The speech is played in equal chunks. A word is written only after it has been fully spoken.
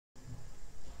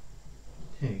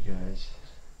Hey guys,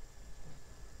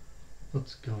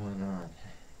 what's going on?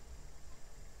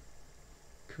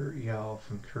 Kurt Yao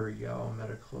from Kurt Yao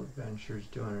Medical Adventures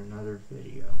doing another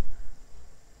video.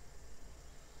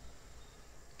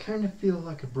 Kind of feel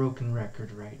like a broken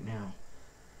record right now,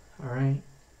 alright?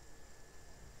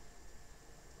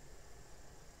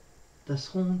 This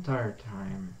whole entire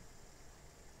time,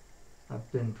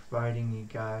 I've been providing you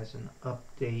guys an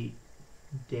update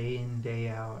day in, day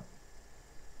out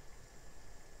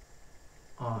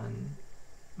on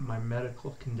my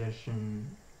medical condition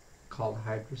called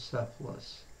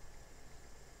hydrocephalus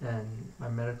and my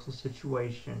medical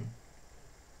situation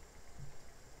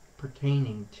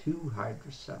pertaining to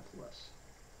hydrocephalus.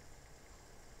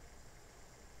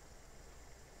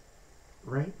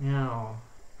 Right now,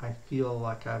 I feel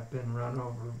like I've been run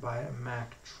over by a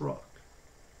Mack truck.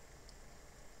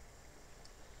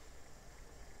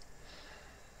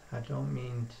 I don't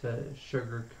mean to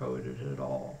sugarcoat it at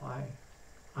all.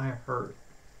 I hurt.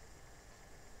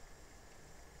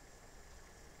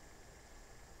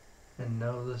 And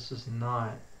no, this is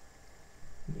not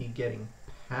me getting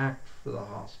packed for the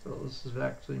hospital. This is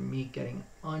actually me getting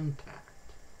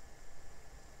unpacked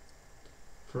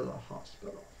for the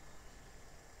hospital.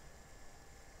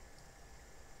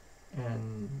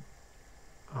 And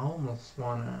I almost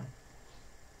want to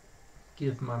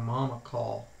give my mom a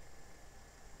call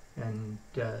and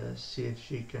see if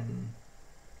she can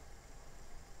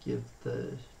give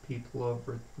the people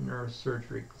over at the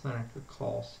neurosurgery clinic a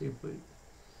call, see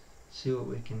what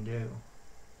we can do.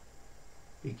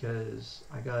 Because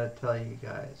I gotta tell you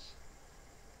guys,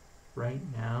 right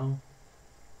now,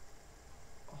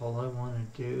 all I want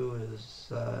to do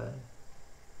is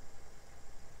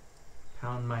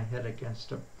pound my head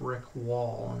against a brick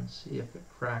wall and see if it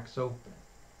cracks open.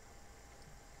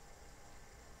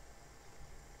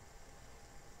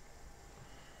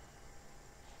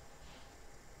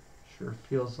 Sure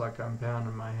feels like I'm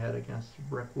pounding my head against a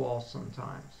brick wall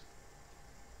sometimes.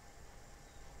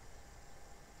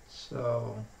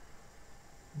 So,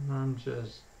 I'm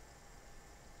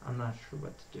not sure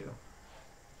what to do.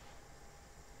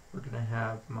 We're gonna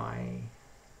have my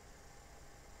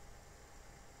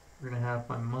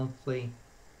monthly,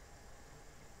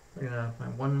 we're gonna have my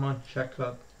 1 month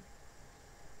checkup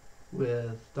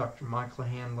with Dr. Michael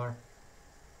Handler,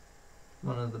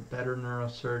 one of the better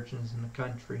neurosurgeons in the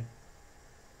country.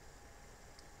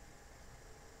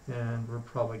 And we're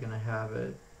probably gonna have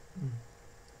it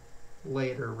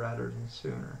later rather than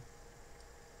sooner.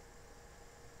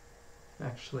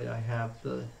 Actually, I have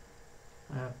the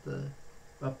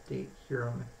update here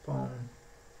on my phone.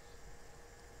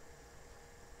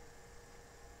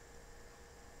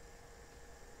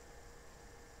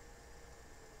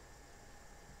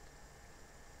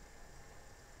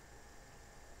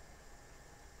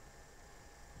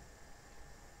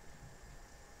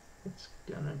 It's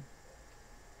gonna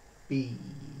be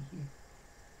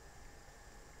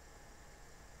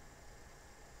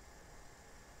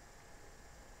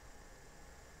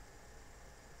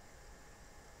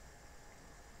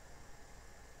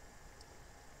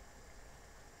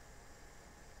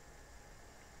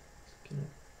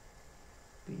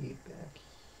back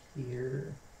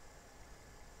here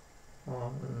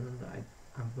on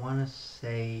I want to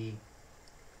say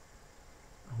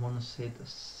the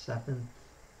 7th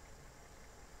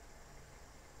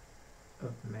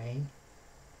of May.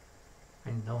 I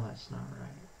know that's not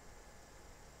right.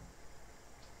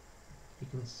 You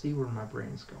can see where my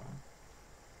brain's going.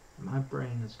 My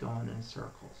brain is going in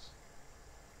circles.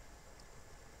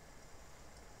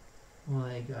 Well,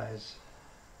 hey guys,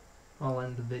 I'll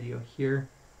end the video here,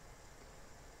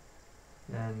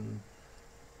 and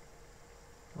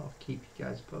I'll keep you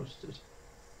guys posted.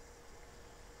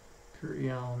 Kurt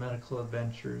Yao Medical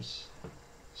Adventures,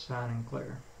 signing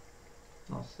clear.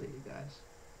 I'll see you guys.